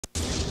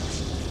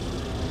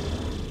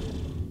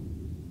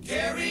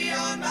Carry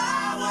on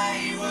my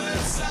wayward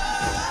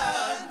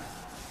son.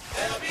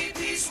 There'll be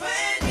peace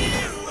when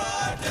you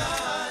are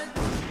done.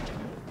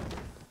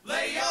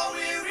 Lay your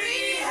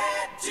weary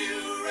head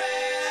to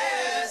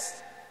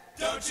rest.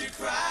 Don't you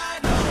cry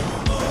no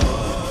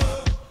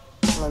more.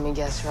 Let me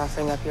guess, you're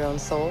offering up your own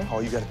soul?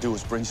 All you gotta do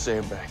is bring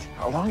Sam back.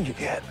 How long you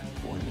get?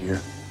 1 year.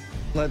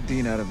 Let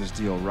Dean out of this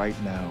deal right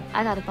now.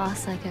 I got a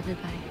boss like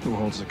everybody. Who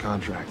holds the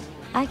contract?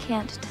 I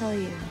can't tell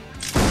you.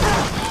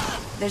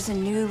 There's a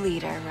new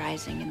leader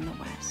rising in the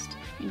West.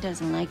 He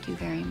doesn't like you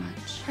very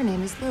much. Her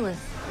name is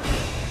Lilith.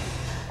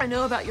 I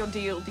know about your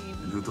deal,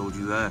 Demon. Who told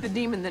you that? The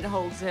demon that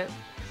holds it.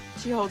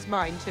 She holds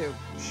mine, too.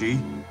 She?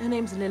 Her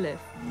name's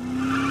Lilith.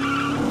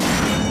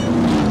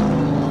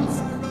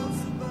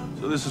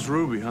 So this is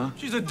Ruby, huh?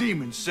 She's a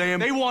demon, Sam.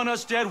 They want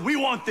us dead, we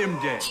want them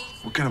dead.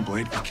 What kind of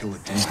blade could kill a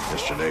demon?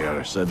 Yesterday,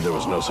 I said there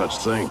was no such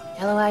thing.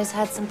 Yellow Eyes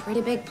had some pretty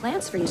big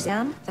plans for you,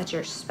 Sam. That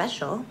you're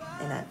special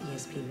in that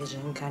ESP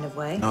vision kind of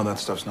way. No, that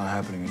stuff's not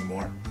happening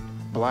anymore.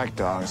 Black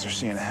dogs are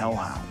seeing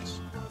hellhounds.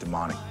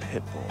 Demonic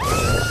pit bulls.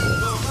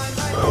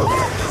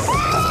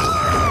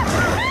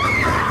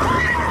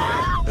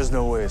 There's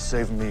no way of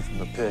saving me from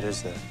the pit,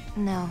 is there?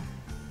 No.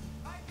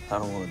 I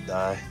don't want to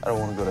die. I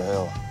don't want to go to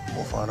hell.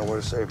 We'll find a way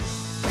to save you.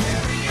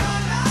 Carry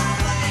on my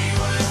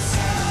wayward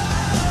son.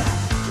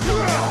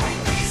 There'll be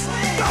peace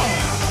when you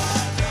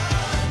are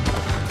done.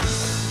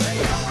 Lay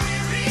your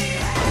weary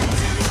head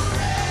to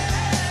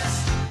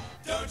rest.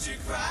 Don't you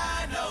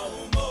cry no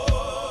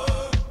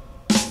more.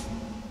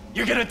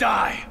 You're gonna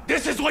die.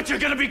 This is what you're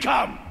gonna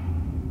become.